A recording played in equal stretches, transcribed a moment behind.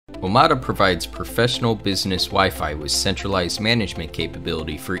Omada provides professional business Wi-Fi with centralized management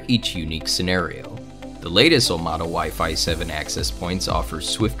capability for each unique scenario. The latest Omada Wi-Fi 7 access points offer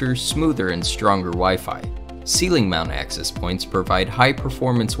swifter, smoother, and stronger Wi-Fi. Ceiling mount access points provide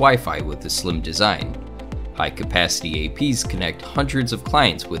high-performance Wi-Fi with a slim design. High-capacity APs connect hundreds of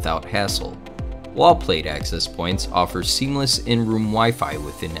clients without hassle. Wall plate access points offer seamless in-room Wi-Fi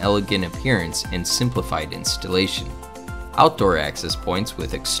with an elegant appearance and simplified installation. Outdoor access points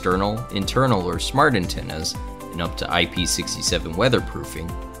with external, internal, or smart antennas and up to IP67 weatherproofing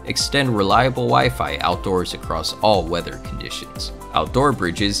extend reliable Wi-Fi outdoors across all weather conditions. Outdoor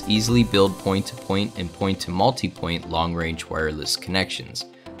bridges easily build point-to-point and point-to-multipoint long-range wireless connections.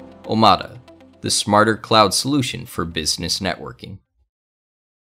 Omada, the smarter cloud solution for business networking.